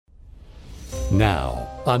Now,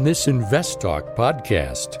 on this Invest Talk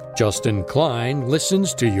podcast, Justin Klein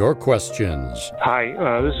listens to your questions. Hi,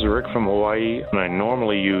 this is Rick from Hawaii, and I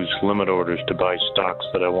normally use limit orders to buy stocks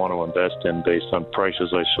that I want to invest in based on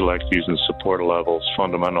prices I select using support levels,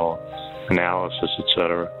 fundamental analysis,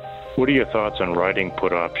 etc. What are your thoughts on writing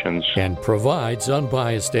put options? And provides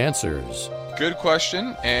unbiased answers. Good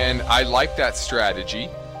question, and I like that strategy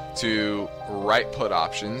to write put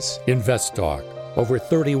options. Invest Talk. Over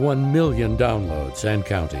 31 million downloads and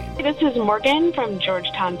counting. This is Morgan from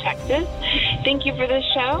Georgetown, Texas. Thank you for this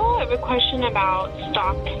show. I have a question about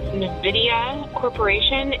stock NVIDIA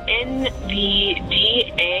Corporation,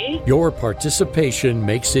 NVDA. Your participation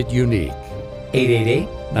makes it unique.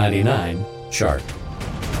 888-99-CHART.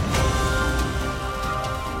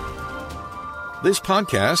 This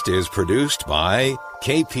podcast is produced by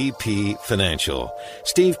KPP Financial.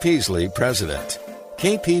 Steve Peasley, President.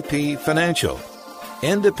 KPP Financial.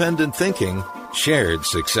 Independent thinking, shared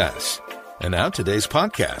success. And now today's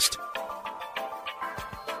podcast.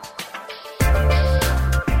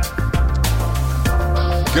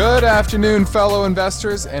 Good afternoon, fellow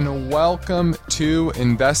investors, and welcome to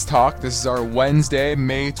Invest Talk. This is our Wednesday,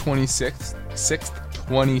 May 26th,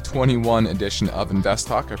 2021 edition of Invest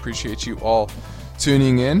Talk. I appreciate you all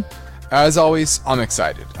tuning in. As always, I'm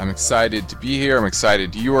excited. I'm excited to be here. I'm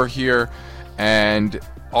excited you are here. And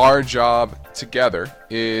our job together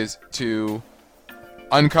is to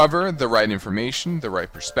uncover the right information, the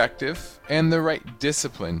right perspective, and the right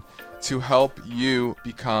discipline to help you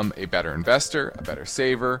become a better investor, a better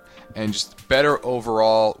saver, and just better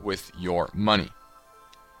overall with your money.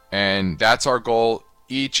 And that's our goal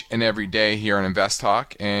each and every day here on Invest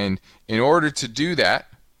Talk. And in order to do that,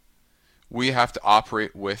 we have to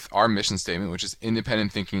operate with our mission statement, which is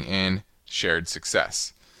independent thinking and shared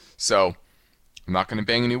success. So I'm not going to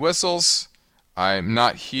bang any whistles. I'm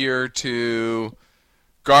not here to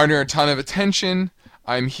garner a ton of attention.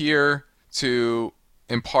 I'm here to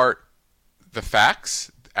impart the facts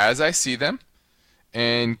as I see them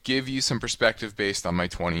and give you some perspective based on my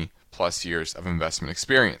 20 plus years of investment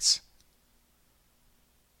experience.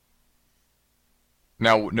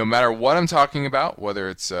 Now, no matter what I'm talking about, whether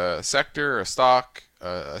it's a sector, a stock,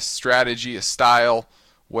 a strategy, a style,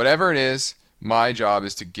 whatever it is, my job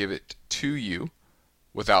is to give it to you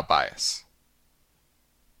without bias.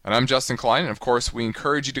 And I'm Justin Klein, and of course, we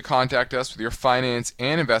encourage you to contact us with your finance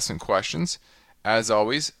and investment questions. As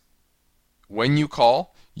always, when you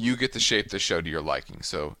call, you get to shape the show to your liking.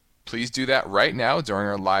 So please do that right now during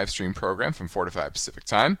our live stream program from 4 to 5 Pacific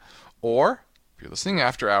time. Or, if you're listening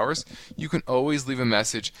after hours, you can always leave a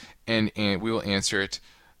message and we will answer it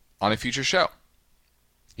on a future show.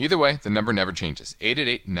 Either way, the number never changes,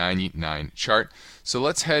 888-99-CHART. So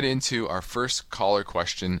let's head into our first caller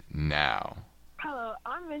question now. Hello,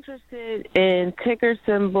 I'm interested in ticker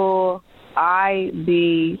symbol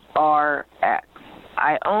IBRX.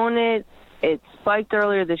 I own it. It spiked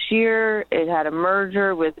earlier this year. It had a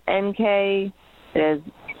merger with NK. It has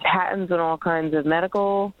patents on all kinds of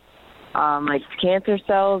medical, like cancer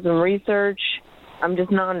cells and research. I'm just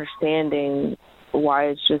not understanding why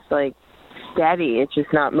it's just like steady. It's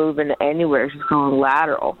just not moving anywhere. It's just going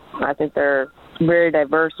lateral. I think they're very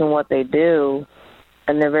diverse in what they do,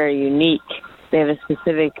 and they're very unique. They have a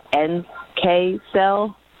specific NK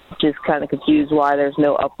cell. Just kind of confused why there's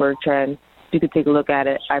no upward trend. If you could take a look at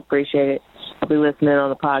it, I appreciate it. I'll be listening on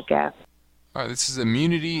the podcast. All right, this is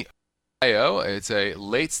Immunity.io. It's a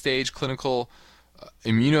late-stage clinical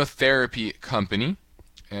immunotherapy company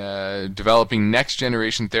developing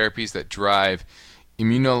next-generation therapies that drive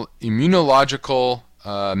immunological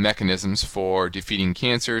mechanisms for defeating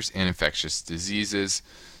cancers and infectious diseases.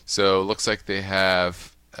 So it looks like they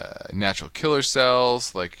have natural killer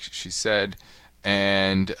cells, like she said,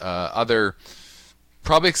 and other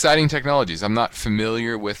probably exciting technologies. I'm not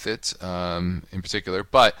familiar with it in particular,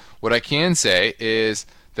 but what I can say is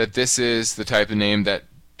that this is the type of name that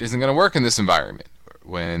isn't going to work in this environment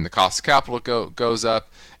when the cost of capital goes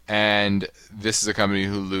up, and this is a company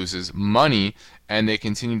who loses money, and they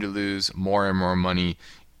continue to lose more and more money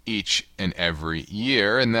each and every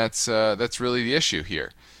year, and that's really the issue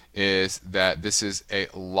here, is that this is a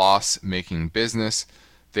loss-making business.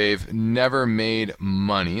 They've never made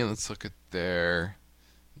money. Let's look at their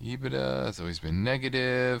EBITDA. It's always been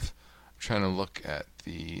negative. I'm trying to look at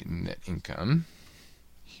the net income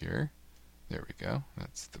here. There we go.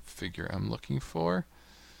 That's the figure I'm looking for.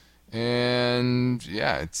 And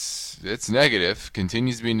yeah, it's negative.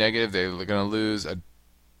 Continues to be negative. They're going to lose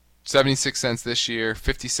 76 cents this year,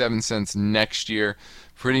 57 cents next year.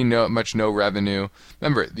 Pretty much no revenue.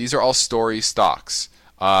 Remember, these are all story stocks.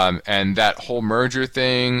 And that whole merger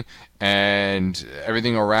thing and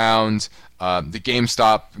everything around the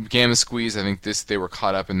GameStop Gamma Squeeze, I think they were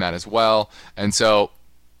caught up in that as well. And so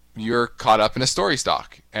you're caught up in a story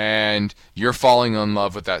stock, and you're falling in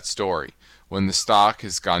love with that story when the stock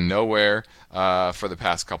has gone nowhere for the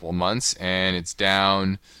past couple of months, and it's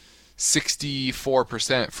down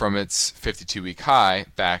 64% from its 52-week high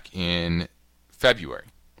back in February.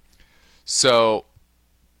 So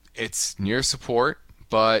it's near support,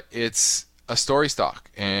 but it's a story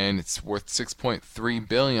stock, and it's worth $6.3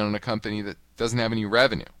 billion on a company that doesn't have any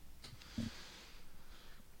revenue.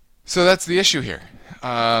 So that's the issue here.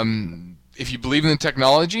 If you believe in the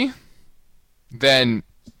technology, then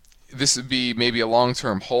this would be maybe a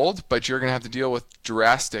long-term hold, but you're going to have to deal with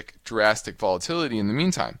drastic volatility in the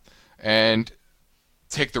meantime, and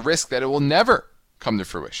take the risk that it will never come to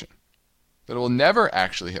fruition, that it will never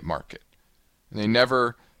actually hit market, and they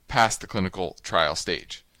never pass the clinical trial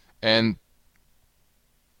stage. And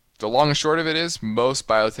the long and short of it is most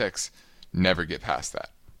biotechs never get past that.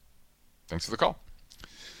 Thanks for the call.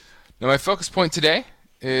 Now, my focus point today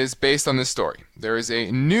is based on this story. There is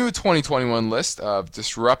a new 2021 list of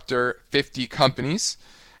Disruptor 50 companies,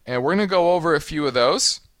 and we're going to go over a few of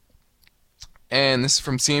those. And this is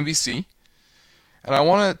from CNBC. And I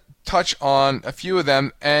want to touch on a few of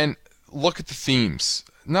them and look at the themes.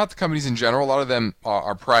 Not the companies in general, a lot of them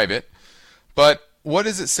are private, but what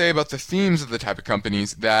does it say about the themes of the type of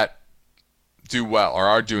companies that do well or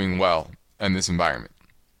are doing well in this environment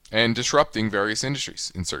and disrupting various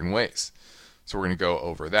industries in certain ways? So we're going to go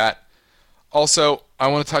over that. Also, I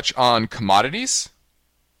want to touch on commodities.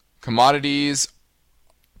 Commodities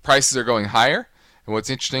prices are going higher, and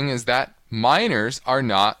what's interesting is that miners are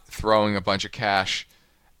not throwing a bunch of cash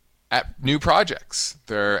at new projects.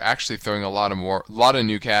 They're actually throwing a lot of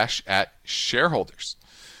new cash at shareholders,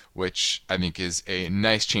 which I think is a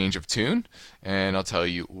nice change of tune, and I'll tell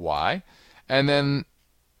you why. And then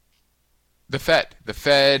the Fed. The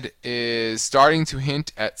Fed is starting to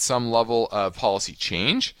hint at some level of policy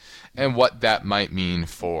change and what that might mean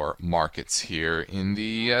for markets here in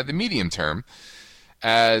the medium term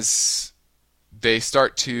as they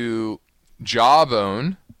start to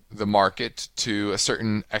jawbone the market to a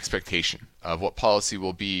certain expectation of what policy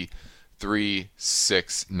will be 3,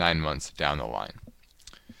 6, 9 months down the line.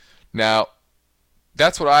 Now,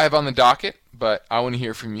 that's what I have on the docket, but I want to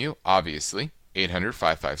hear from you, obviously.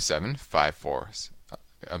 800-557-54.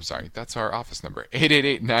 I'm sorry, that's our office number.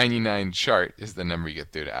 888-99-CHART is the number you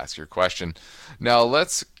get through to ask your question. Now,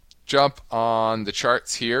 let's jump on the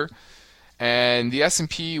charts here. And the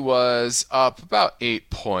S&P was up about 8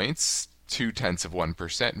 points,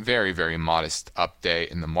 0.2%. Very, very modest up day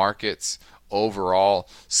in the markets. Overall,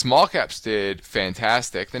 small caps did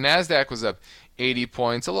fantastic. The NASDAQ was up 80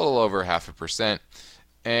 points, a little over 0.5%.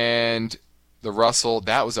 And the Russell,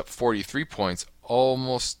 that was up 43 points,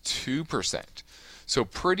 almost 2%. So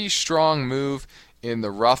pretty strong move in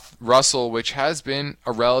the Russell, which has been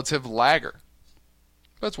a relative lagger.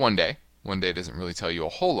 That's one day. One day doesn't really tell you a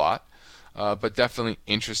whole lot, but definitely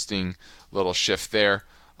interesting little shift there.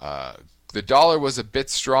 The dollar was a bit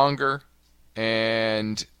stronger,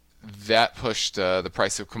 and that pushed the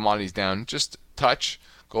price of commodities down just a touch.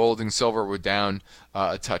 Gold and silver were down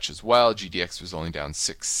a touch as well. GDX was only down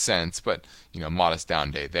 6 cents, but modest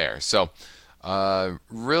down day there. So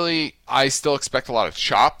really, I still expect a lot of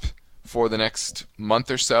chop for the next month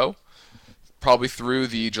or so, probably through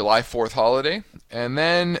the July 4th holiday, and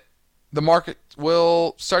then the market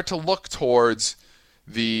will start to look towards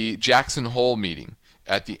the Jackson Hole meeting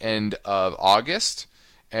at the end of August,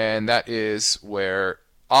 and that is where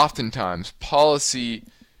oftentimes policy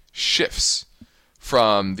shifts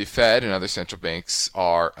from the Fed and other central banks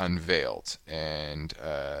are unveiled. And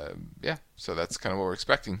so that's kind of what we're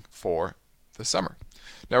expecting for the summer.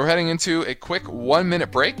 Now we're heading into a quick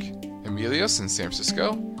 1-minute break. Emilios in San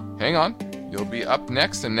Francisco, hang on, you'll be up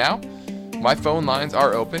next. And now my phone lines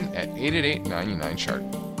are open at 888-99-CHART.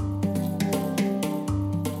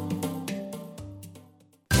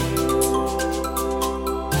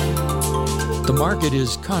 The market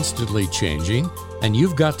is constantly changing, and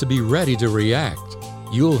you've got to be ready to react.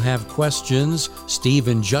 You'll have questions, Steve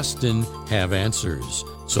and Justin have answers.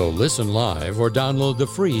 So listen live or download the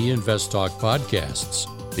free Invest Talk podcasts.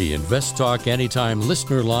 The Invest Talk Anytime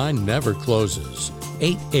listener line never closes.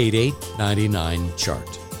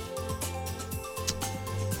 888-99-CHART.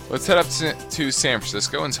 Let's head up to San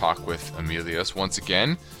Francisco and talk with Emilios once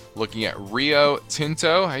again, looking at Rio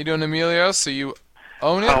Tinto. How you doing, Emilios? So you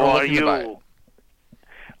own it How or are looking you? to buy it?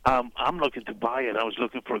 I'm looking to buy it. I was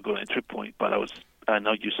looking for a good entry point, but I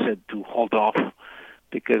know you said to hold off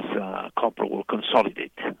because copper will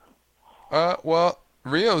consolidate? Well,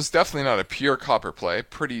 Rio is definitely not a pure copper play.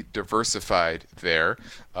 Pretty diversified there.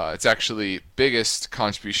 Its actually biggest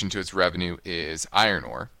contribution to its revenue is iron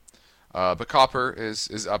ore, but copper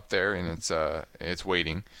is up there in its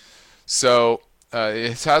weighting. So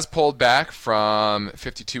it has pulled back from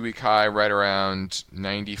 52-week high right around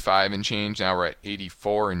 95 and change. Now we're at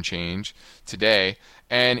 84 and change today,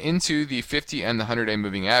 and into the 50 and the 100-day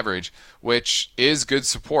moving average, which is good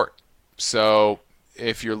support. So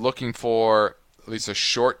if you're looking for at least a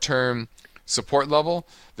short-term support level,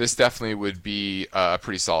 this definitely would be a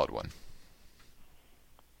pretty solid one.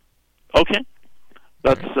 Okay,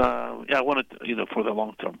 that's I wanted for the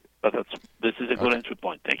long term, but this is a good entry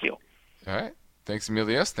point. Thank you. All right, thanks,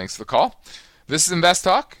 Emilios. Thanks for the call. This is Invest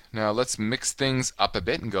Talk. Now let's mix things up a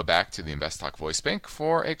bit and go back to the Invest Talk voice bank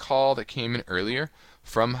for a call that came in earlier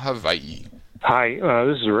from Hawaii. Hi,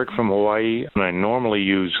 this is Rick from Hawaii, and I normally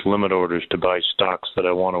use limit orders to buy stocks that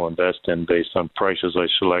I want to invest in based on prices I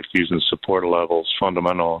select using support levels,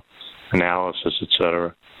 fundamental analysis,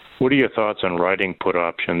 etc. What are your thoughts on writing put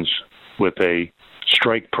options with a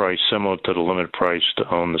strike price similar to the limit price to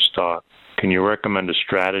own the stock? Can you recommend a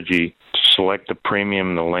strategy to select the premium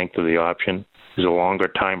and the length of the option? Is a longer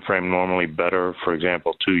time frame normally better, for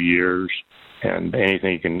example, 2 years? And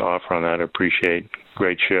anything you can offer on that, I appreciate.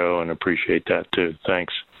 Great show, and appreciate that too.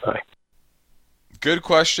 Thanks. Bye. Good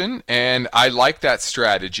question, and I like that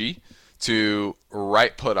strategy to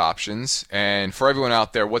write put options. And for everyone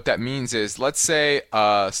out there, what that means is, let's say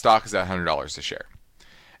a stock is at $100 a share,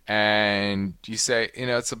 and you say,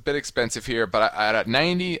 it's a bit expensive here, but at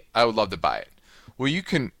 90, I would love to buy it. Well, you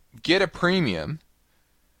can get a premium.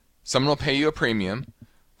 Someone will pay you a premium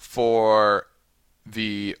for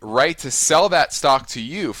the right to sell that stock to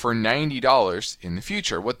you for $90 in the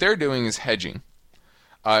future. What they're doing is hedging.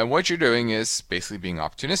 And what you're doing is basically being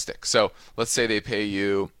opportunistic. So let's say they pay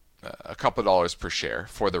you a couple of dollars per share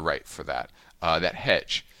for the right for that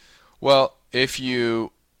hedge. Well, if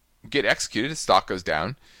you get executed, the stock goes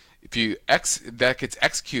down. If that gets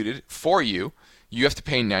executed for you, you have to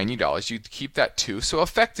pay $90. You keep that too. So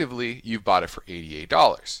effectively, you've bought it for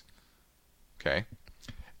 $88. Okay?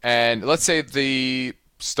 And let's say the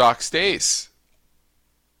stock stays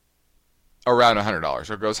around $100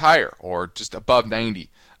 or goes higher or just above 90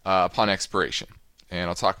 upon expiration. And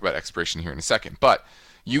I'll talk about expiration here in a second. But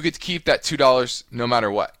you get to keep that $2 no matter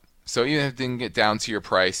what. So even if it didn't get down to your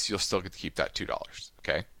price, you'll still get to keep that $2.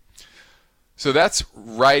 Okay? So that's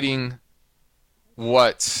writing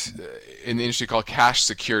what in the industry called cash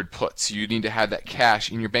secured puts. You need to have that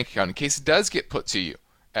cash in your bank account in case it does get put to you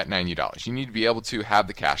at $90. You need to be able to have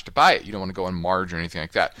the cash to buy it. You don't want to go on margin or anything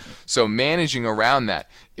like that. So managing around that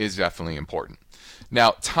is definitely important.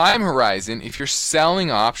 Now, time horizon, if you're selling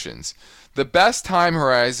options, the best time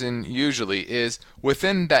horizon usually is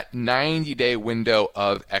within that 90-day window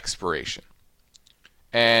of expiration,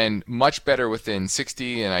 and much better within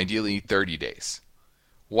 60 and ideally 30 days.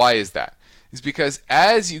 Why is that? It's because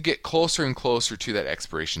as you get closer and closer to that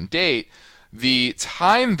expiration date, the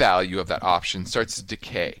time value of that option starts to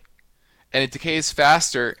decay. And it decays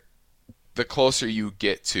faster the closer you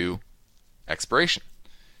get to expiration.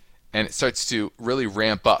 And it starts to really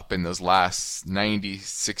ramp up in those last 90,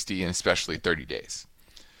 60, and especially 30 days.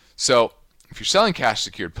 So if you're selling cash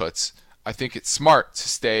secured puts, I think it's smart to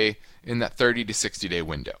stay in that 30 to 60 day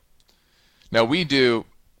window. Now we do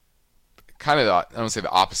kind of I don't say the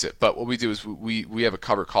opposite, but what we do is we have a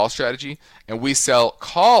cover call strategy, and we sell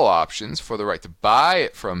call options for the right to buy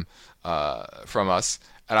it from us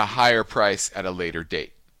at a higher price at a later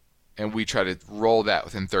date, and we try to roll that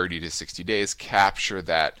within 30 to 60 days, capture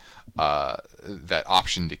that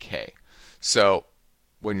option decay. So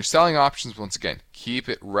when you're selling options, once again, keep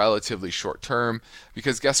it relatively short term,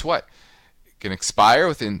 because guess what? It can expire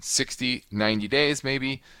within 60, 90 days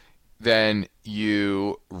maybe. Then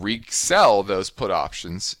you resell those put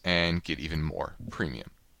options and get even more premium.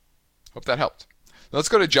 Hope that helped. Now let's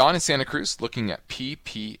go to John in Santa Cruz looking at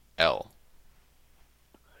PPL.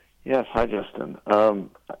 Yes, hi Justin. I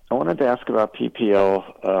wanted to ask about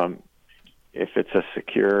PPL, if it's a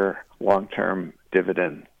secure long-term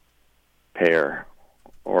dividend payer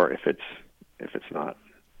or if it's not.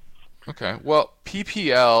 Okay. Well,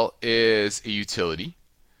 PPL is a utility,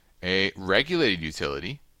 a regulated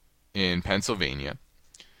utility in Pennsylvania.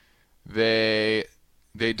 They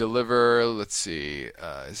deliver, let's see,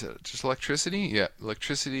 is it just electricity? Yeah,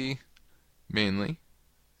 electricity mainly.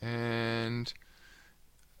 And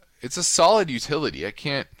it's a solid utility. I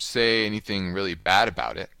can't say anything really bad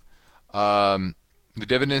about it. The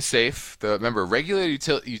dividend is safe. Remember, regulated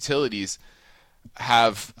utilities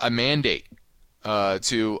have a mandate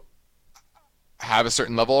to have a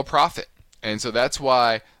certain level of profit. And so that's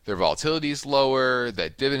why their volatility is lower,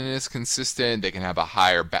 that dividend is consistent, they can have a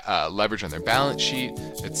higher leverage on their balance sheet,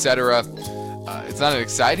 etc. It's not an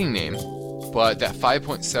exciting name, but that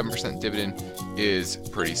 5.7% dividend is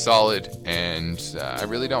pretty solid, and I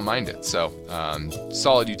really don't mind it. So,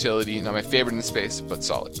 solid utility, not my favorite in the space, but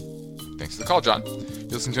solid. Thanks for the call, John. You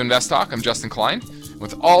listen to Invest Talk. I'm Justin Klein.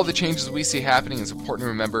 With all the changes we see happening, it's important to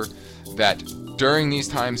remember that during these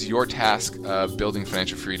times, your task of building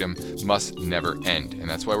financial freedom must never end. And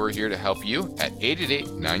that's why we're here to help you at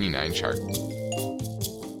 888-99-CHART.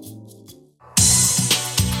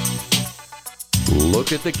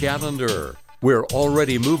 Look at the calendar. We're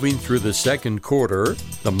already moving through the second quarter.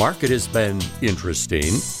 The market has been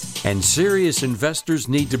interesting, and serious investors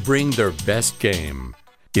need to bring their best game.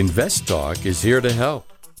 Invest Talk is here to help.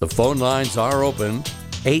 The phone lines are open,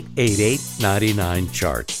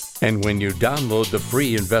 888-99-CHART. And when you download the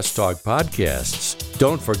free Invest Talk podcasts,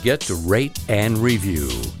 don't forget to rate and review.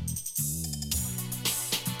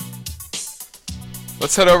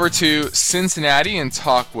 Let's head over to Cincinnati and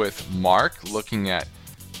talk with Mark, looking at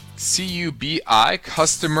CUBI,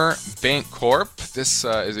 Customer Bank Corp. This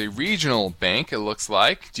is a regional bank, it looks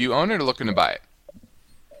like. Do you own it or looking to buy it?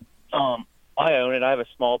 I own it. I have a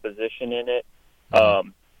small position in it.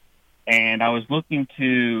 And I was looking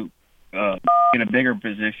to get a bigger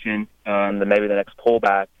position maybe the next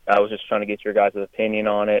pullback. I was just trying to get your guys' opinion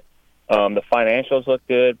on it. The financials look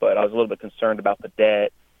good, but I was a little bit concerned about the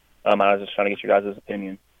debt. I was just trying to get your guys'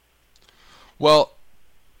 opinion. Well,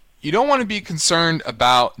 you don't want to be concerned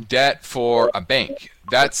about debt for a bank.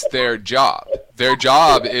 That's their job. Their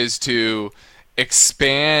job is to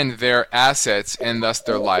expand their assets and thus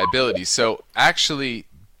their liabilities. So actually,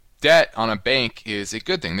 debt on a bank is a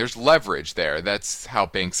good thing. There's leverage there. That's how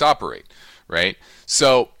banks operate, right?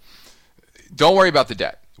 So don't worry about the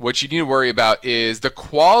debt. What you need to worry about is the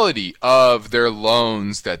quality of their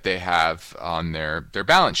loans that they have on their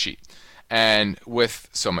balance sheet. And with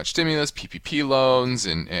so much stimulus, PPP loans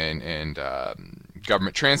and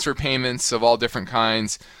government transfer payments of all different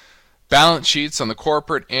kinds, balance sheets on the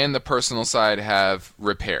corporate and the personal side have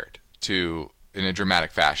repaired in a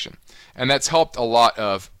dramatic fashion. And that's helped a lot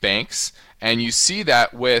of banks. And you see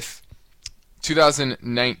that with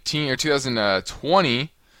 2019 or 2020,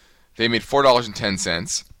 they made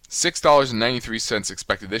 $4.10, $6.93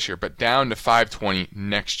 expected this year, but down to $5.20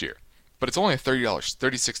 next year. But it's only a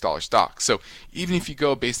 $36 stock. So even if you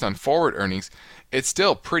go based on forward earnings, it's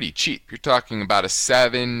still pretty cheap. You're talking about a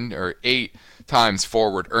 7 or 8 times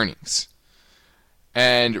forward earnings.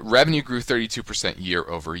 And revenue grew 32% year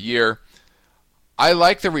over year. I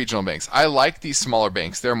like the regional banks. I like these smaller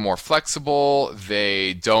banks. They're more flexible.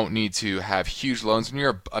 They don't need to have huge loans. When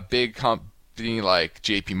you're a big company like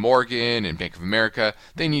JP Morgan and Bank of America,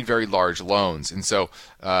 they need very large loans. And so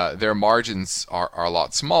their margins are a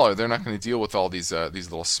lot smaller. They're not going to deal with all these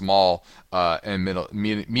little small and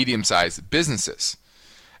medium-sized businesses.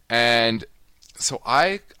 And so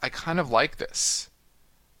I kind of like this.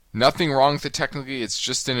 Nothing wrong with it technically. It's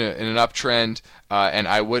just in an uptrend, and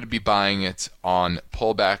I would be buying it on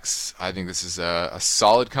pullbacks. I think this is a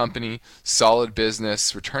solid company, solid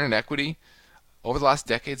business. Return on equity over the last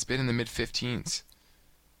decade has been in the mid-teens,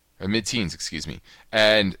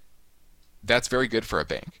 and that's very good for a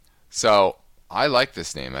bank. So I like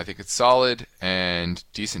this name. I think it's solid and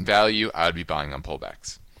decent value. I would be buying on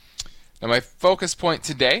pullbacks. Now my focus point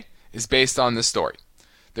today is based on this story.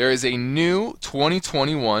 There is a new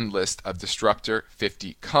 2021 list of Disruptor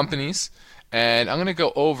 50 companies, and I'm going to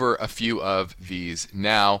go over a few of these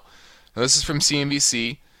now. This is from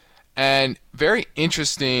CNBC, and very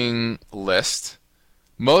interesting list.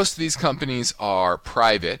 Most of these companies are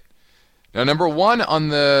private. Now, number one on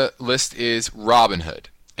the list is Robinhood,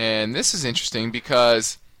 and this is interesting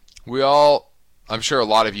because I'm sure a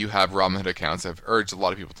lot of you have Robinhood accounts. I've urged a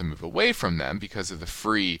lot of people to move away from them because of the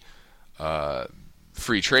free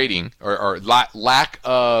trading or lack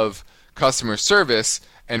of customer service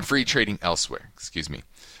and free trading elsewhere.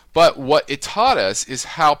 But what it taught us is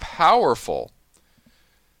how powerful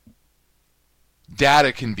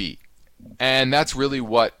data can be. And that's really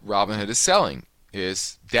what Robinhood is selling,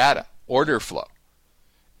 is data, order flow.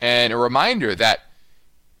 And a reminder that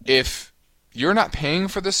if you're not paying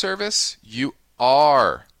for the service, you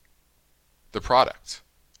are the product,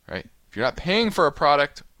 right? If you're not paying for a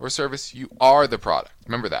product or service, you are the product.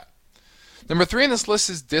 Remember that. Number 3 on this list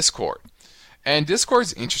is Discord. And Discord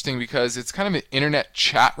is interesting because it's kind of an internet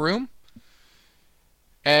chat room.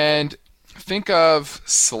 And think of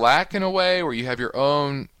Slack in a way where you have your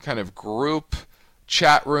own kind of group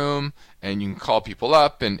chat room and you can call people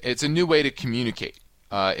up, and it's a new way to communicate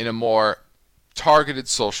in a more targeted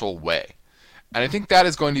social way. And I think that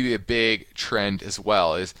is going to be a big trend as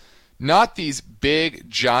well, is not these big,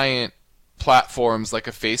 giant platforms like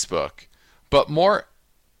a Facebook, but more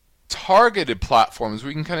targeted platforms where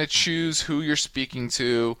you can kind of choose who you're speaking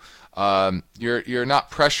to. You're not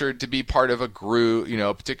pressured to be part of a group,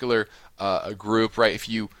 a particular a group, right? If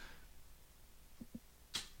you're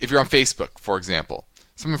on Facebook, for example,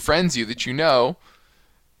 someone friends you that you know,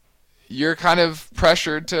 you're kind of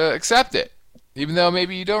pressured to accept it, even though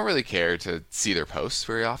maybe you don't really care to see their posts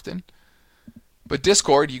very often. But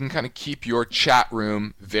Discord, you can kind of keep your chat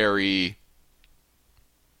room very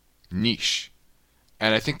niche.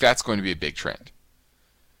 And I think that's going to be a big trend.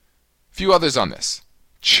 A few others on this.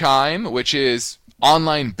 Chime, which is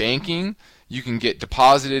online banking. You can get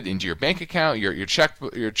deposited into your bank account, your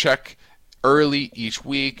check early each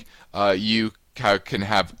week. You can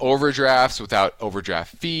have overdrafts without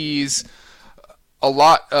overdraft fees. A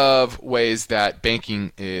lot of ways that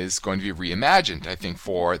banking is going to be reimagined, I think,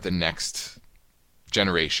 for the next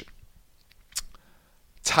generation.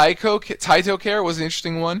 Taito Care was an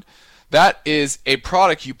interesting one. That is a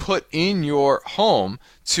product you put in your home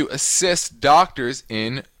to assist doctors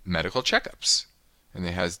in medical checkups. And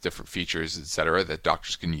it has different features, etc., that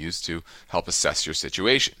doctors can use to help assess your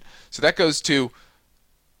situation. So that goes to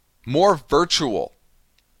more virtual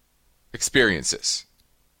experiences.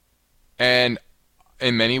 And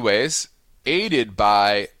in many ways, aided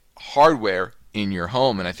by hardware in your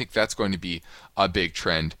home. And I think that's going to be a big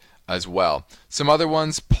trend as well. Some other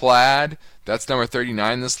ones, Plaid, that's number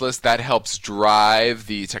 39 in this list. That helps drive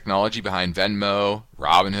the technology behind Venmo,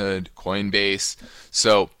 Robinhood, Coinbase.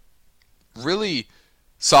 So really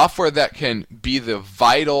software that can be the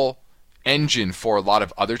vital engine for a lot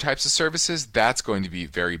of other types of services, that's going to be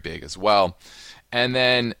very big as well. And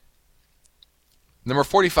then number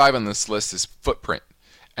 45 on this list is Footprint.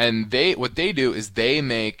 And what they do is they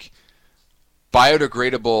make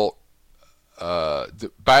biodegradable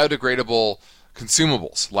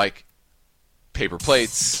consumables like paper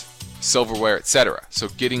plates, silverware, etc. So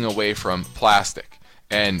getting away from plastic.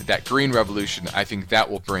 And that green revolution, I think that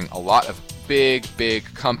will bring a lot of big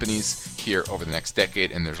companies here over the next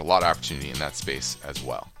decade, and there's a lot of opportunity in that space as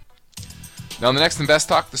well. Now, in the next Invest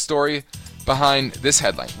Talk, the story behind this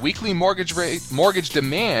headline: weekly mortgage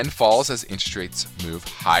demand falls as interest rates move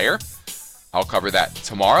higher. I'll cover that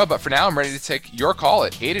tomorrow, but for now, I'm ready to take your call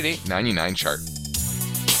at 888-99-CHART.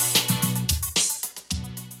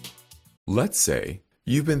 Let's say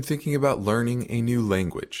you've been thinking about learning a new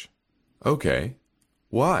language. Okay,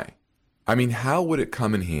 why? I mean, how would it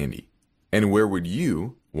come in handy? And where would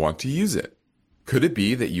you want to use it? Could it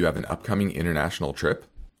be that you have an upcoming international trip?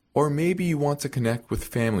 Or maybe you want to connect with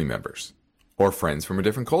family members or friends from a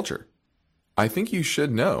different culture? I think you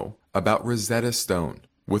should know about Rosetta Stone.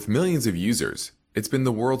 With millions of users, it's been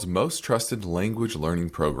the world's most trusted language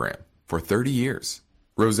learning program for 30 years.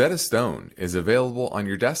 Rosetta Stone is available on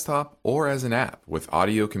your desktop or as an app with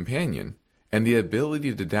audio companion and the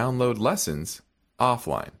ability to download lessons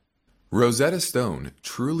offline. Rosetta Stone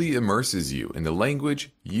truly immerses you in the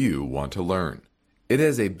language you want to learn. It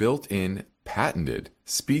has a built-in, patented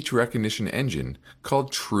speech recognition engine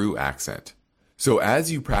called True Accent. So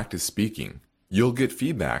as you practice speaking, you'll get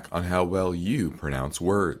feedback on how well you pronounce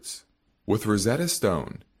words. With Rosetta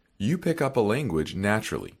Stone, you pick up a language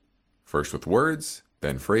naturally, first with words,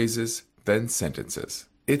 then phrases, then sentences.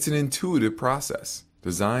 It's an intuitive process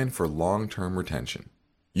designed for long-term retention.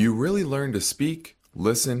 You really learn to speak,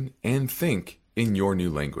 listen, and think in your new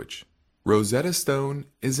language. Rosetta Stone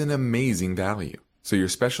is an amazing value, so your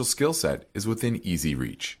special skill set is within easy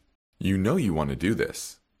reach. You know you want to do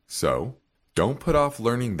this, so don't put off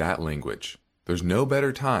learning that language. There's no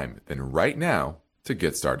better time than right now to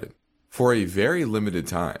get started. For a very limited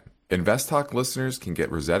time, InvestTalk listeners can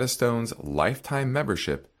get Rosetta Stone's lifetime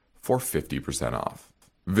membership for 50% off.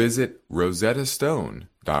 Visit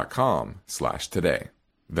rosettastone.com/today.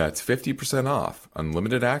 That's 50% off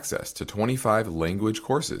unlimited access to 25 language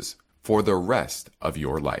courses for the rest of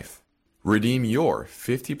your life. Redeem your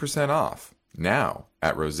 50% off now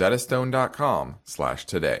at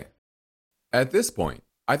rosettastone.com/today. At this point,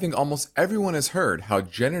 I think almost everyone has heard how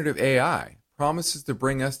generative AI promises to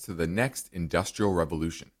bring us to the next industrial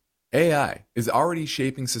revolution. AI is already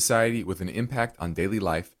shaping society with an impact on daily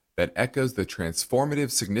life that echoes the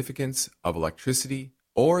transformative significance of electricity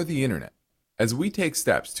or the internet. As we take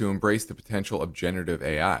steps to embrace the potential of generative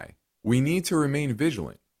AI, we need to remain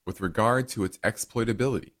vigilant with regard to its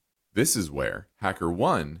exploitability. This is where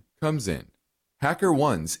HackerOne comes in.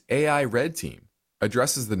 HackerOne's AI Red Team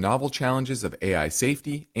addresses the novel challenges of AI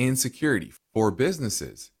safety and security for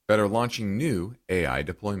businesses that are launching new AI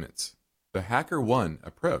deployments. The HackerOne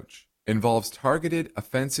approach involves targeted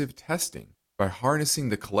offensive testing by harnessing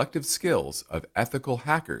the collective skills of ethical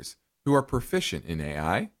hackers who are proficient in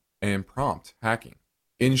AI and prompt hacking.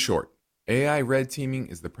 In short, AI red teaming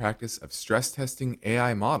is the practice of stress testing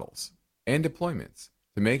AI models and deployments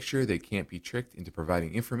to make sure they can't be tricked into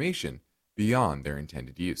providing information beyond their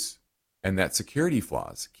intended use, and that security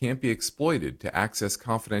flaws can't be exploited to access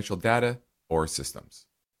confidential data or systems.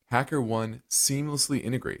 HackerOne seamlessly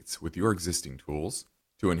integrates with your existing tools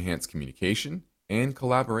to enhance communication and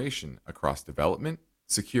collaboration across development,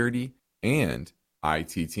 security, and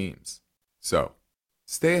IT teams. So,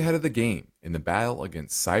 stay ahead of the game in the battle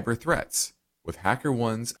against cyber threats with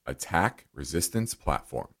HackerOne's attack resistance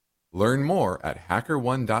platform. Learn more at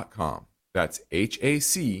hackerone.com. That's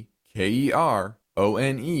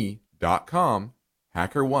HackerOne.com,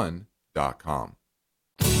 hackerone.com.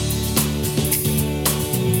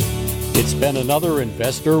 It's been another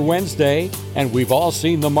Investor Wednesday, and we've all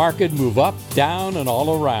seen the market move up, down, and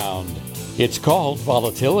all around. It's called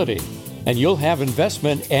volatility, and you'll have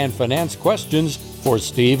investment and finance questions for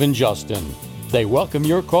Steve and Justin. They welcome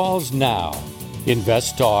your calls now.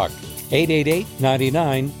 Invest Talk,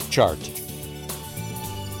 888-99-CHART.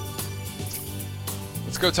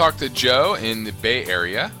 Let's go talk to Joe in the Bay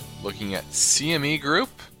Area, looking at CME Group.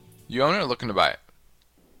 You own it or looking to buy it?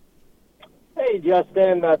 Hey,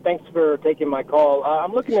 Justin. Thanks for taking my call.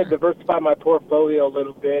 I'm looking to diversify my portfolio a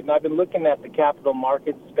little bit, and I've been looking at the capital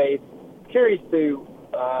market space. Curious to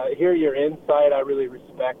hear your insight. I really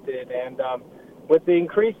respect it. And with the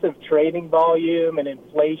increase of trading volume and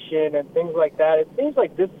inflation and things like that, it seems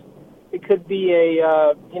like it could be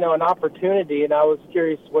an opportunity. And I was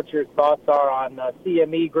curious what your thoughts are on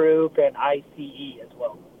CME Group and ICE as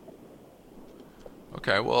well.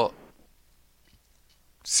 Okay, well,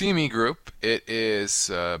 CME Group, it is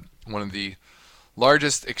one of the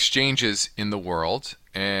largest exchanges in the world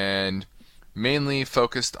and mainly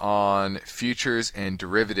focused on futures and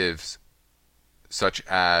derivatives such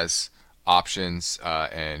as options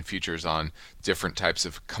and futures on different types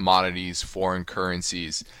of commodities, foreign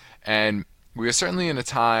currencies. And we are certainly in a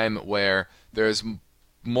time where there's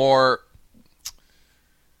more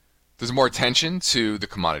attention to the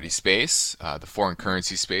commodity space, the foreign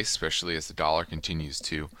currency space, especially as the dollar continues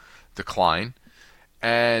to decline.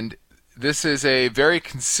 And this is a very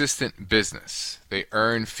consistent business. They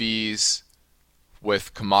earn fees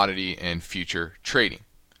with commodity and future trading.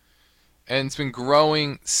 And it's been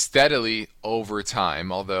growing steadily over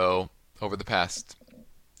time, although over the past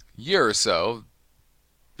year or so,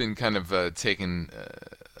 been kind of it's been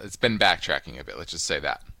backtracking a bit, let's just say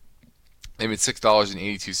that. They made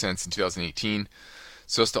 $6.82 in 2018,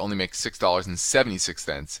 supposed to only make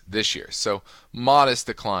 $6.76 this year. So modest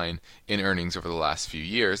decline in earnings over the last few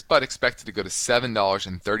years, but expected to go to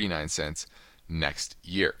 $7.39 next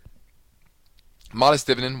year. Modest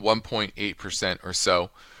dividend, 1.8% or so.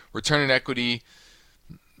 Return on equity,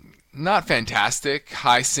 not fantastic,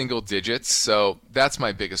 high single digits. So that's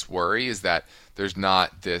my biggest worry, is that there's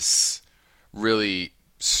not this really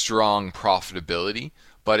strong profitability,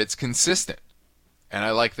 but it's consistent. And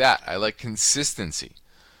I like that. I like consistency.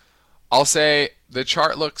 I'll say the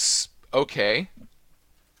chart looks okay.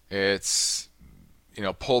 It's,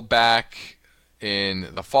 pulled back in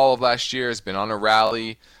the fall of last year. It's been on a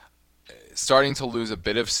rally, starting to lose a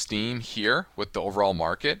bit of steam here with the overall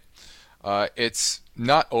market. It's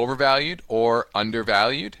not overvalued or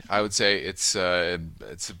undervalued. I would say it's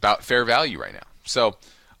about fair value right now. So,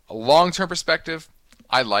 a long-term perspective,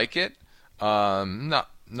 I like it. Not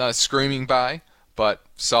a screaming buy, but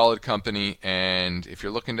solid company. And if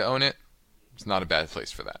you're looking to own it, it's not a bad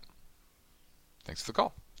place for that. Thanks for the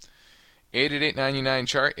call.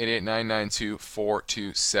 888-99-CHART,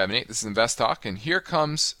 888-992-4278. This is Invest Talk, and here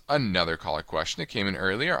comes another caller question. It came in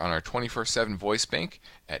earlier on our 24/7 voice bank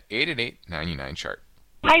at 888-99-CHART.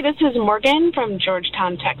 Hi, this is Morgan from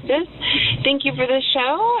Georgetown, Texas. Thank you for this show.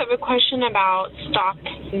 I have a question about stock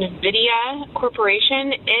NVIDIA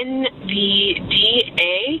Corporation,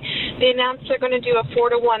 NVDA. They announced they're going to do a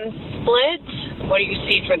 4-to-1 split. What do you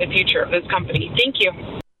see for the future of this company? Thank you.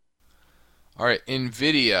 All right,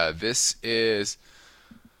 NVIDIA, this is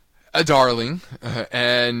a darling,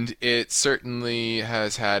 and it certainly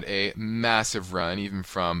has had a massive run, even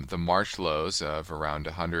from the March lows of around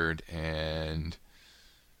 100 and,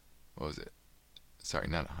 what was it? Sorry,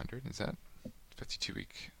 not 100, is that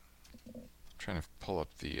 52-week? I'm trying to pull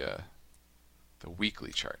up the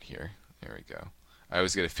weekly chart here. There we go. I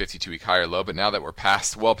always get a 52-week high or low, but now that we're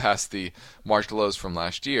well past the March lows from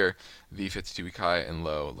last year, the 52-week high and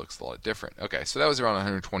low looks a lot different. Okay, so that was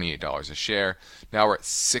around $128 a share. Now we're at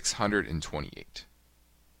 $628.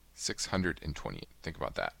 $628. Think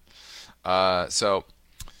about that. So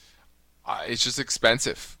it's just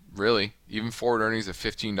expensive, really. Even forward earnings of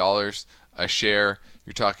 $15 a share,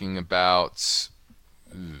 you're talking about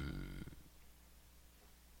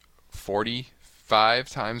 45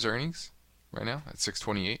 times earnings right now at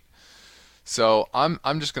 628. So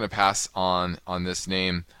I'm just going to pass on this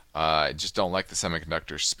name. I just don't like the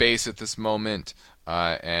semiconductor space at this moment,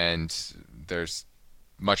 and there's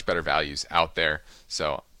much better values out there,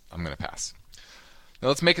 so I'm going to pass. Now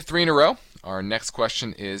let's make it 3 in a row. Our next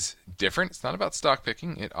question is different. It's not about stock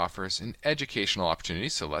picking. It offers an educational opportunity,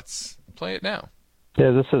 so let's play it now.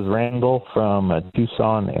 Yeah, this is Randall from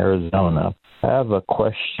Tucson, Arizona. I have a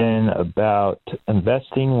question about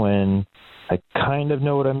investing when I kind of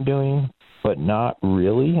know what I'm doing, but not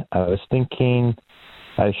really. I was thinking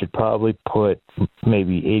I should probably put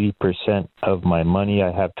maybe 80% of my money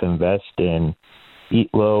I have to invest in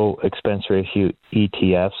low expense ratio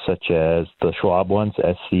ETFs, such as the Schwab ones,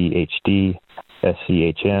 SCHD,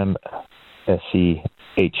 SCHM,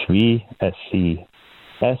 SCHV,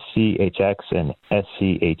 SCHX, and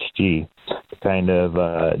SCHG, to kind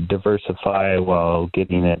of diversify while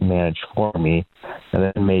getting it managed for me, and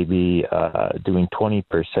then maybe doing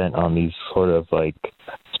 20% on these sort of like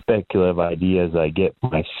speculative ideas I get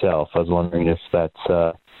myself. I was wondering if that's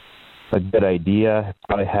a good idea.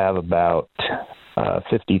 I have about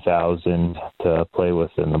 $50,000 to play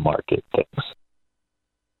with in the market. Thanks.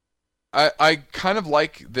 I kind of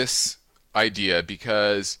like this idea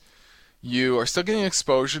because you are still getting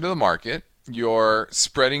exposure to the market. You're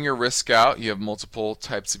spreading your risk out. You have multiple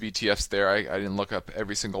types of ETFs there. I didn't look up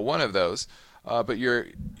every single one of those, but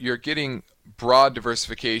you're getting broad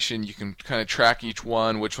diversification. You can kind of track each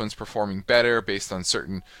one, which one's performing better based on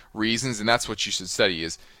certain reasons, and that's what you should study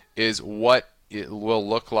is what it will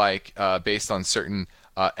look like based on certain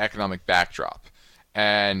economic backdrop,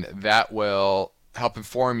 and that will help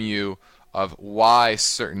inform you of why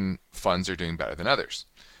certain funds are doing better than others.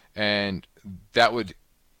 And that would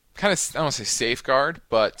kind of, I don't want to say safeguard,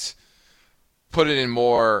 but put it in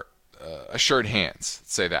more assured hands,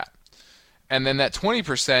 let's say that. And then that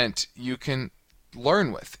 20% you can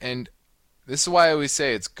learn with. And this is why I always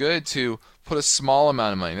say it's good to put a small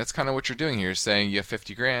amount of money. That's kind of what you're doing here, saying you have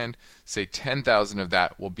 50 grand, say 10,000 of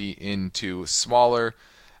that will be into smaller,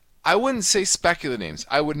 I wouldn't say speculative names.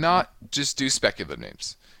 I would not just do speculative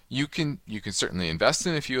names. You can certainly invest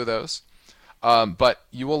in a few of those, but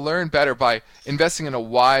you will learn better by investing in a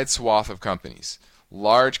wide swath of companies.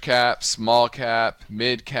 Large cap, small cap,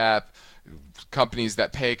 mid cap, companies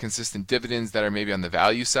that pay consistent dividends that are maybe on the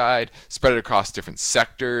value side, spread it across different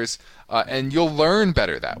sectors, and you'll learn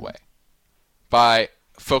better that way by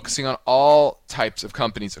focusing on all types of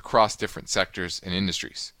companies across different sectors and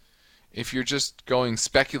industries. If you're just going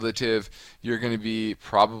speculative, you're going to be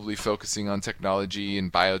probably focusing on technology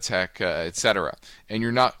and biotech, etc. And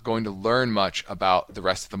you're not going to learn much about the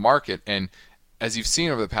rest of the market. And as you've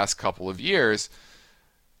seen over the past couple of years,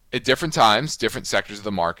 at different times, different sectors of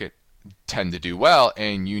the market tend to do well,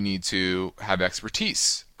 and you need to have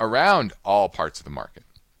expertise around all parts of the market.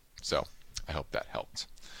 So I hope that helped.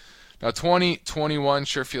 Now 2021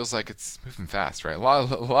 sure feels like it's moving fast, right? A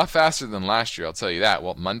lot faster than last year, I'll tell you that.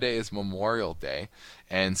 Well, Monday is Memorial Day,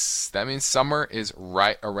 and that means summer is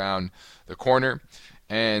right around the corner.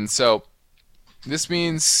 And so this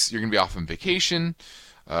means you're going to be off on vacation,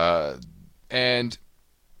 and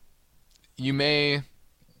you may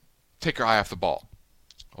take your eye off the ball.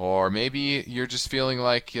 Or maybe you're just feeling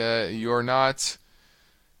like you're not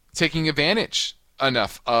taking advantage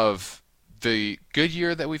enough of the good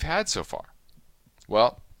year that we've had so far.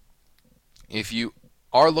 Well, if you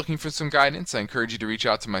are looking for some guidance, I encourage you to reach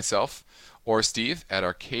out to myself or Steve at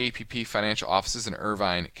our KPP financial offices in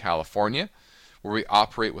Irvine, California, where we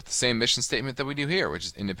operate with the same mission statement that we do here, which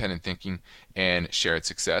is independent thinking and shared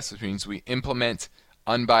success, which means we implement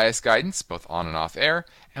unbiased guidance both on and off air,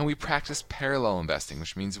 and we practice parallel investing,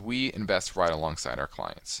 which means we invest right alongside our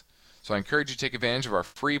clients. So I encourage you to take advantage of our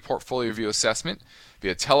free portfolio review assessment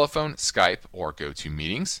via telephone, Skype, or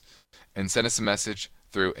GoToMeetings, and send us a message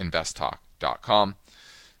through investtalk.com.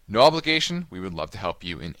 No obligation. We would love to help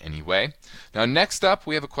you in any way. Now, next up,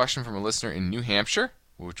 we have a question from a listener in New Hampshire,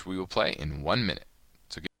 which we will play in 1 minute.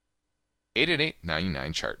 So get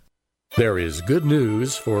 888-99-CHART. There is good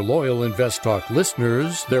news for loyal Invest Talk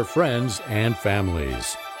listeners, their friends, and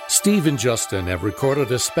families. Steve and Justin have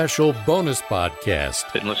recorded a special bonus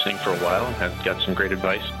podcast. Been listening for a while and have got some great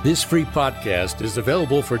advice. This free podcast is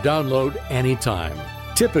available for download anytime.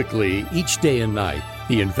 Typically, each day and night,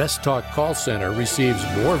 the Invest Talk call center receives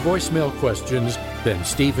more voicemail questions than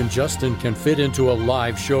Steve and Justin can fit into a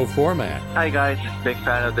live show format. Hi guys, big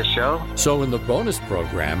fan of the show. So in the bonus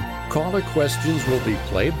program, caller questions will be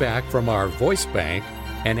played back from our voice bank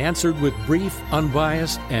and answered with brief,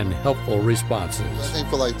 unbiased, and helpful responses. I think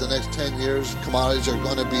for like the next 10 years, commodities are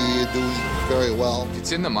going to be doing very well. If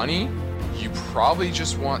it's in the money, you probably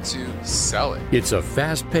just want to sell it. It's a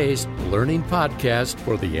fast-paced learning podcast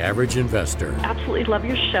for the average investor. Absolutely love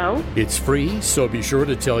your show. It's free, so be sure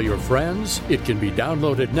to tell your friends. It can be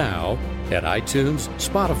downloaded now at iTunes,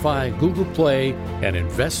 Spotify, Google Play, and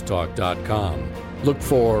investtalk.com. Look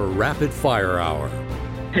for Rapid Fire Hour.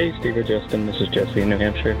 Hey, Steve or Justin, this is Jesse in New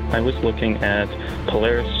Hampshire. I was looking at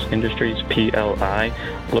Polaris Industries, PLI,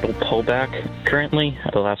 little pullback currently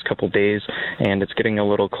the last couple days, and it's getting a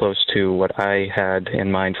little close to what I had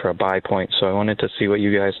in mind for a buy point. So I wanted to see what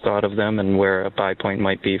you guys thought of them and where a buy point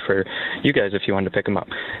might be for you guys if you wanted to pick them up.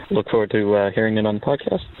 Look forward to hearing it on the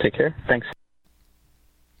podcast. Take care. Thanks.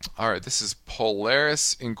 All right, this is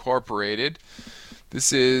Polaris Incorporated.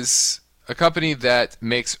 This is a company that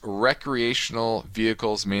makes recreational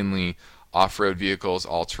vehicles, mainly off-road vehicles,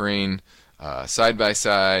 all-terrain,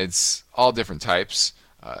 side-by-sides, all different types.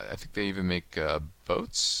 I think they even make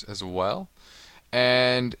boats as well.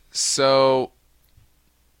 And so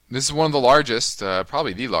this is one of the largest,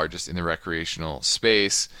 probably the largest in the recreational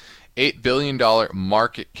space, $8 billion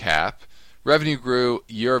market cap. Revenue grew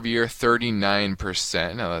year over year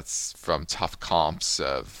 39%. Now that's from tough comps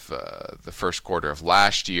of the first quarter of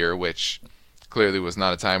last year, which clearly was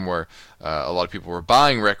not a time where a lot of people were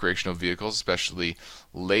buying recreational vehicles, especially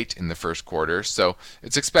late in the first quarter. So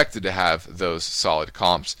it's expected to have those solid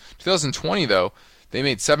comps. 2020, though, they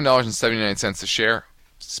made $7.79 a share.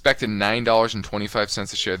 Expected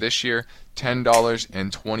 $9.25 a share this year,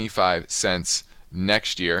 $10.25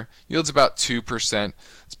 next year. Yields about 2%.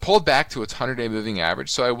 It's pulled back to its 100-day moving average,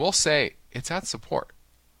 so I will say it's at support.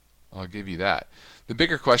 I'll give you that. The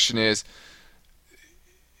bigger question is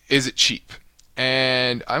it cheap?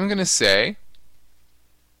 And I'm going to say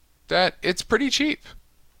that it's pretty cheap.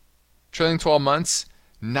 Trailing 12 months,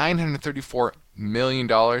 $934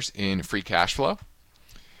 million in free cash flow.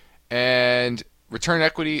 And return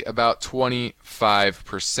equity about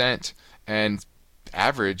 25%. And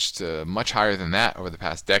averaged much higher than that over the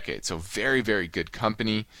past decade. So very, very good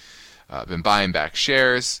company. Been buying back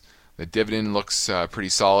shares. The dividend looks pretty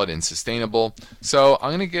solid and sustainable. So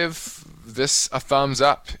I'm going to give this a thumbs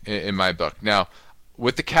up in my book. Now,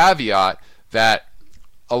 with the caveat that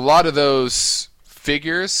a lot of those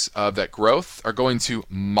figures of that growth are going to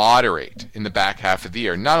moderate in the back half of the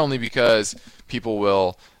year. Not only because people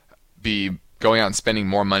will be going out and spending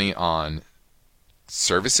more money on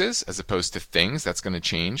services as opposed to things. That's going to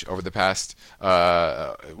change over the past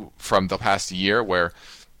from the past year, where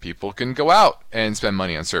people can go out and spend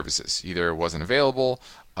money on services. Either it wasn't available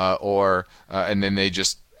or and then they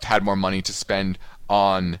just had more money to spend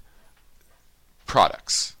on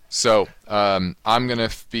products. So I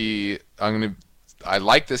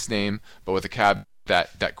like this name, but with a caveat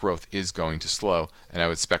that growth is going to slow, and I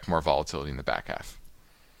would expect more volatility in the back half.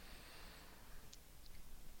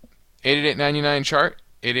 888-99 chart,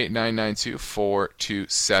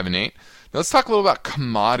 888-992-4278. Now let's talk a little about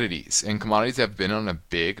commodities. And commodities have been on a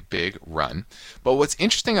big, big run. But what's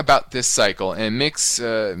interesting about this cycle, and makes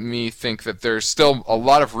me think that there's still a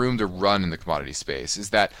lot of room to run in the commodity space, is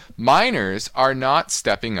that miners are not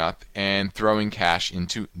stepping up and throwing cash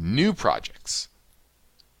into new projects.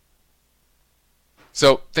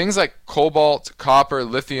 So things like cobalt, copper,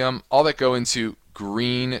 lithium, all that go into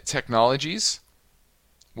green technologies,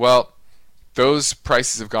 well, those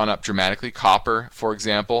prices have gone up dramatically. Copper, for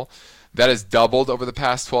example, that has doubled over the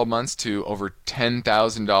past 12 months to over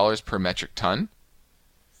 $10,000 per metric ton.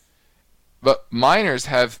 But miners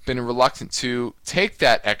have been reluctant to take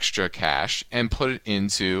that extra cash and put it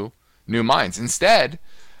into new mines. Instead,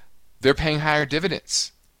 they're paying higher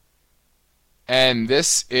dividends. And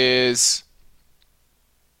this is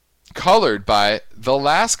colored by the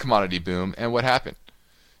last commodity boom and what happened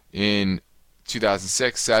in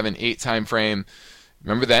 2006, 7, 8 time frame.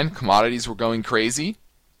 Remember then, commodities were going crazy.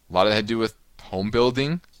 A lot of that had to do with home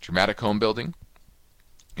building, dramatic home building.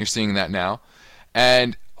 You're seeing that now.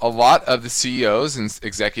 And a lot of the CEOs and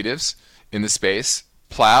executives in the space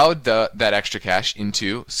plowed that extra cash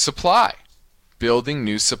into supply, building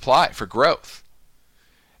new supply for growth.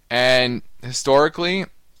 And historically,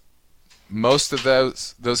 most of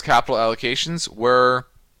those capital allocations were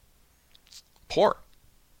poor.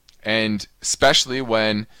 And especially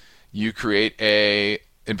when you create a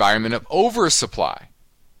environment of oversupply.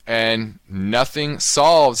 And nothing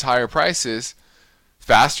solves higher prices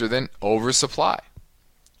faster than oversupply.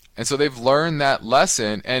 And so they've learned that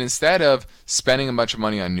lesson, and instead of spending a bunch of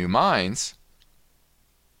money on new mines,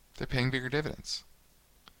 they're paying bigger dividends.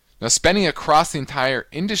 Now, spending across the entire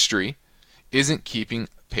industry isn't keeping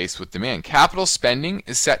pace with demand. Capital spending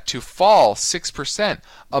is set to fall 6%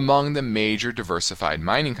 among the major diversified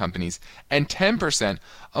mining companies and 10%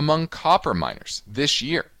 among copper miners this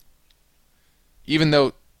year, even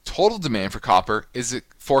though total demand for copper is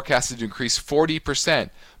forecasted to increase 40%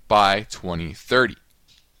 by 2030,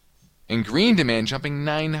 and green demand jumping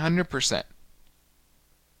 900%.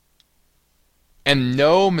 And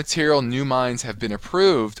no material new mines have been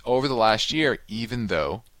approved over the last year, even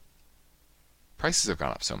though prices have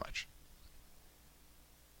gone up so much.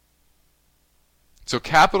 So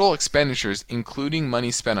capital expenditures, including money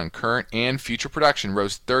spent on current and future production,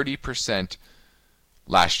 rose 30%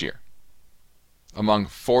 last year among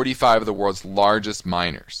 45 of the world's largest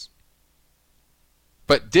miners.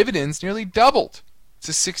 But dividends nearly doubled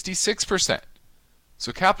to 66%.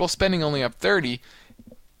 So capital spending only up 30,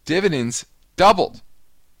 dividends doubled.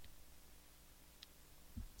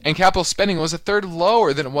 And capital spending was a third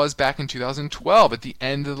lower than it was back in 2012 at the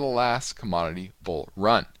end of the last commodity bull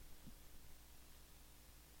run.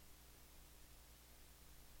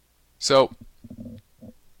 So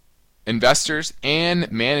investors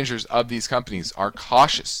and managers of these companies are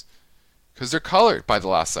cautious because they're colored by the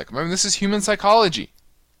last cycle. Remember, this is human psychology.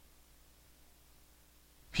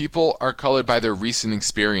 People are colored by their recent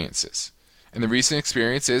experiences. And the recent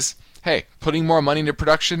experience is, hey, putting more money into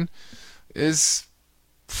production is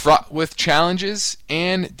fraught with challenges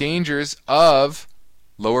and dangers of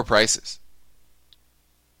lower prices.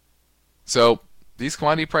 So these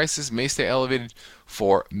commodity prices may stay elevated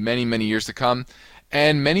for many, many years to come.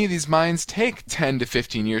 And many of these mines take 10 to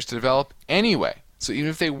 15 years to develop anyway. So even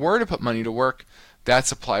if they were to put money to work, that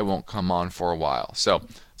supply won't come on for a while. So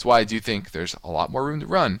that's why I do think there's a lot more room to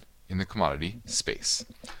run in the commodity space.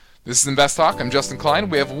 This is Invest Talk. I'm Justin Klein.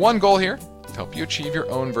 We have one goal here, to help you achieve your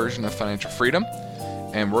own version of financial freedom.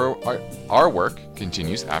 And our work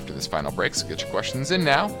continues after this final break. So get your questions in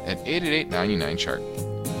now at 888-99-CHART.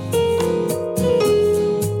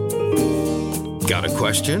 Got a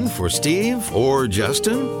question for Steve or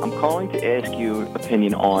Justin? I'm calling to ask you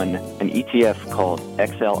opinion on an ETF called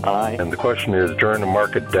XLI. And the question is, during the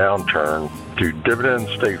market downturn, do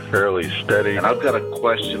dividends stay fairly steady? And I've got a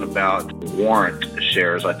question about warrant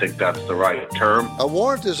shares. I think that's the right term. A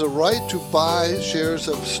warrant is a right to buy shares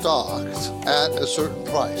of stocks at a certain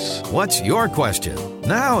price. What's your question?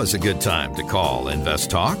 Now is a good time to call Invest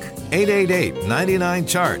Talk.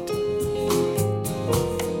 888-99-CHART.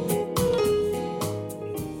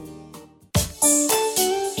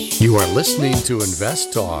 You are listening to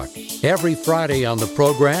Invest Talk. Every Friday on the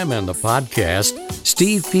program and the podcast,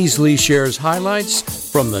 Steve Peasley shares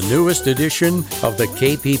highlights from the newest edition of the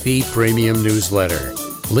KPP Premium Newsletter.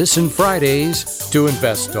 Listen Fridays to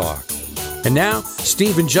Invest Talk. And now,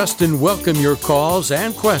 Steve and Justin welcome your calls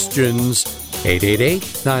and questions.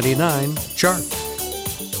 888-99-CHART.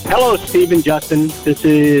 Hello, Steve and Justin. This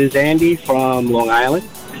is Andy from Long Island.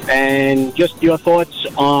 And just your thoughts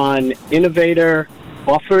on Innovator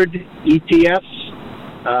buffered ETFs.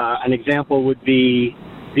 An example would be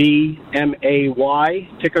VMAY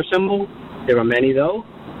ticker symbol. There are many, though.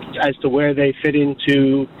 As to where they fit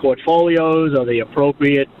into portfolios, are they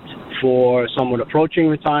appropriate for someone approaching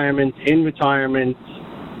retirement, in retirement,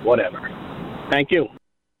 whatever. Thank you.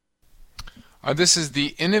 This is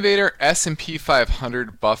the Innovator S&P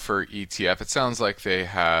 500 Buffer ETF. It sounds like they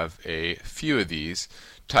have a few of these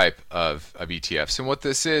type of ETFs. And what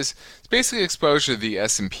this is, it's basically exposure to the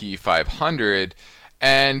S&P 500,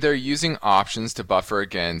 and they're using options to buffer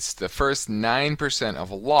against the first 9% of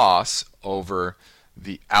a loss over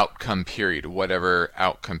the outcome period, whatever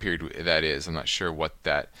outcome period that is. I'm not sure what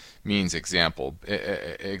that means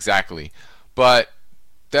exactly, but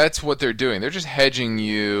that's what they're doing. They're just hedging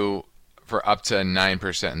you for up to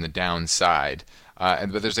 9% in the downside.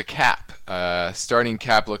 But there's a cap. Starting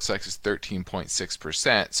cap looks like it's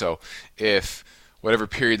 13.6%. So if whatever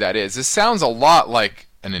period that is, this sounds a lot like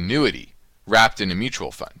an annuity wrapped in a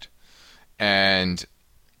mutual fund. And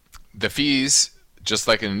the fees, just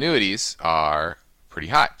like in annuities, are pretty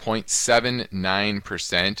high,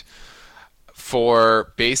 0.79%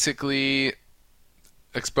 for basically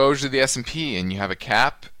exposure to the S&P, and you have a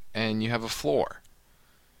cap and you have a floor.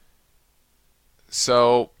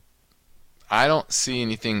 So I don't see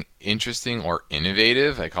anything interesting or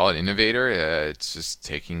innovative. I call it innovator. It's just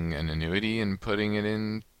taking an annuity and putting it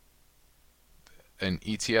in an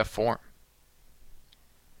ETF form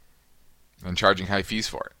and charging high fees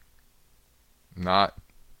for it. Not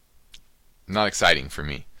exciting for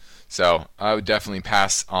me. So I would definitely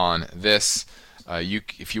pass on this.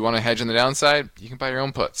 If you want to hedge on the downside, you can buy your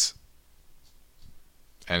own puts.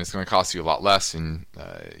 And it's going to cost you a lot less, and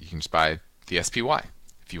you can just buy the SPY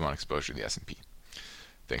if you want exposure to the S&P.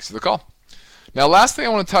 Thanks for the call. Now, last thing I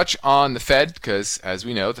want to touch on the Fed, because as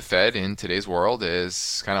we know, the Fed in today's world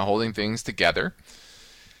is kind of holding things together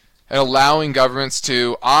and allowing governments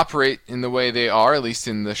to operate in the way they are, at least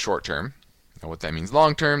in the short term. Now, what that means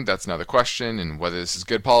long term, that's another question, and whether this is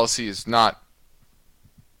good policy is not,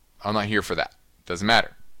 I'm not here for that. It doesn't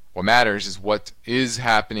matter. What matters is what is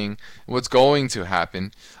happening and what's going to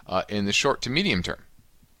happen in the short to medium term.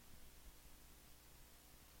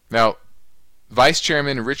 Now, Vice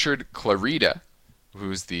Chairman Richard Clarida,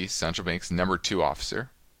 who's the central bank's #2 officer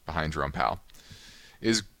behind Jerome Powell,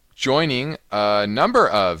 is joining a number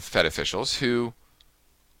of Fed officials who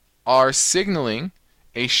are signaling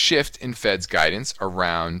a shift in Fed's guidance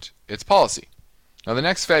around its policy. Now, the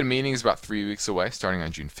next Fed meeting is about 3 weeks away, starting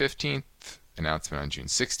on June 15th, announcement on June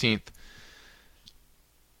 16th.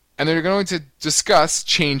 And they're going to discuss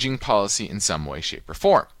changing policy in some way, shape, or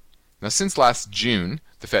form. Now, since last June,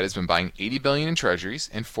 the Fed has been buying $80 billion in treasuries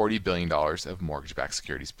and $40 billion of mortgage-backed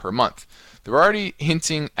securities per month. They're already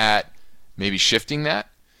hinting at maybe shifting that.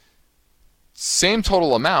 Same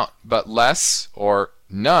total amount, but less or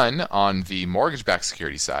none on the mortgage-backed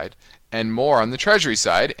security side and more on the treasury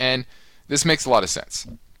side, and this makes a lot of sense.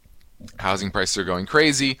 Housing prices are going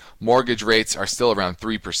crazy. Mortgage rates are still around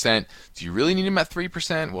 3%. Do you really need them at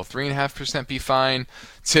 3%? Will 3.5% be fine?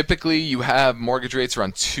 Typically, you have mortgage rates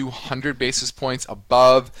around 200 basis points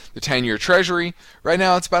above the 10-year Treasury. Right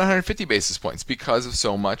now, it's about 150 basis points because of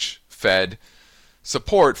so much Fed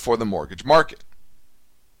support for the mortgage market.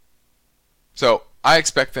 So I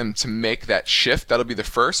expect them to make that shift. That'll be the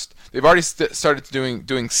first. They've already started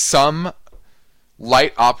doing some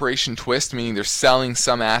light operation twist, meaning they're selling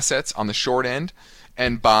some assets on the short end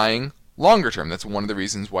and buying longer term. That's one of the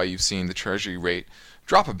reasons why you've seen the Treasury rate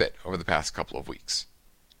drop a bit over the past couple of weeks.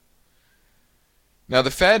 Now,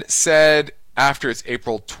 the Fed said after its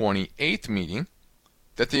April 28th meeting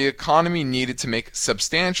that the economy needed to make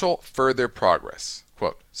substantial further progress.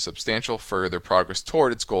 Quote, substantial further progress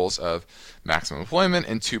toward its goals of maximum employment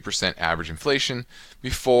and 2% average inflation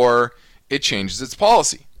before it changes its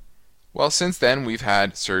policy. Well, since then, we've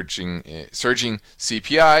had surging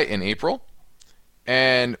CPI in April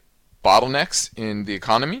and bottlenecks in the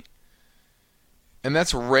economy, and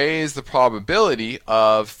that's raised the probability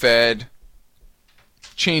of Fed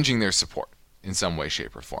changing their support in some way,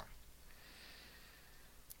 shape, or form.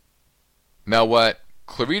 Now, what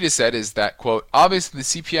Clarida said is that, quote, obviously the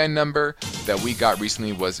CPI number that we got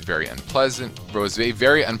recently was a very unpleasant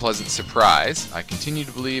surprise. I continue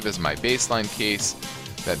to believe as my baseline case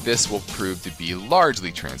that this will prove to be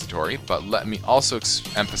largely transitory, but let me also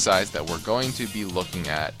emphasize that we're going to be looking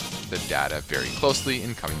at the data very closely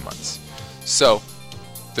in coming months. So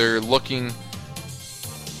they're looking,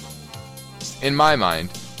 in my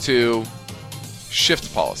mind, to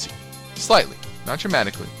shift policy slightly, not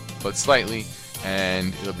dramatically, but slightly,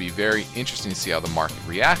 and it'll be very interesting to see how the market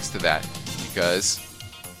reacts to that, because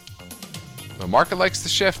the market likes to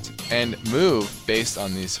shift and move based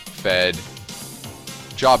on these Fed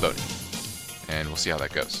job voting, and we'll see how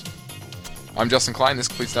that goes. I'm Justin Klein. This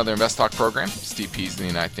completes another Invest Talk program. Steve Peasley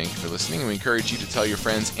and I thank you for listening, and we encourage you to tell your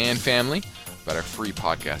friends and family about our free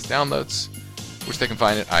podcast downloads, which they can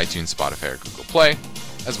find at iTunes, Spotify, or Google Play,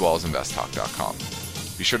 as well as investtalk.com.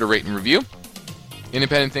 Be sure to rate and review.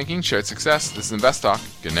 Independent thinking, shared success. This is Invest Talk.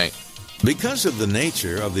 Good night. Because of the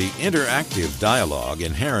nature of the interactive dialogue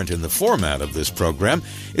inherent in the format of this program,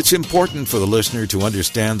 it's important for the listener to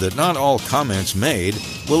understand that not all comments made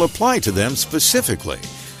will apply to them specifically.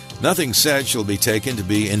 Nothing said shall be taken to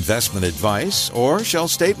be investment advice, or shall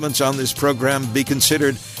statements on this program be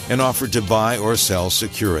considered an offer to buy or sell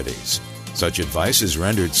securities. Such advice is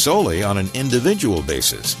rendered solely on an individual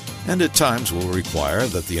basis, and at times will require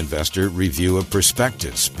that the investor review a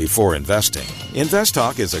prospectus before investing. Invest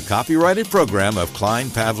Talk is a copyrighted program of Klein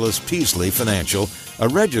Pavlis Peasley Financial, a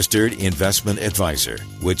registered investment advisor,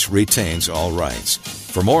 which retains all rights.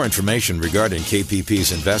 For more information regarding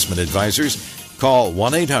KPP's investment advisors, call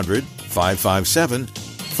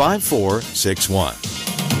 1-800-557-5461.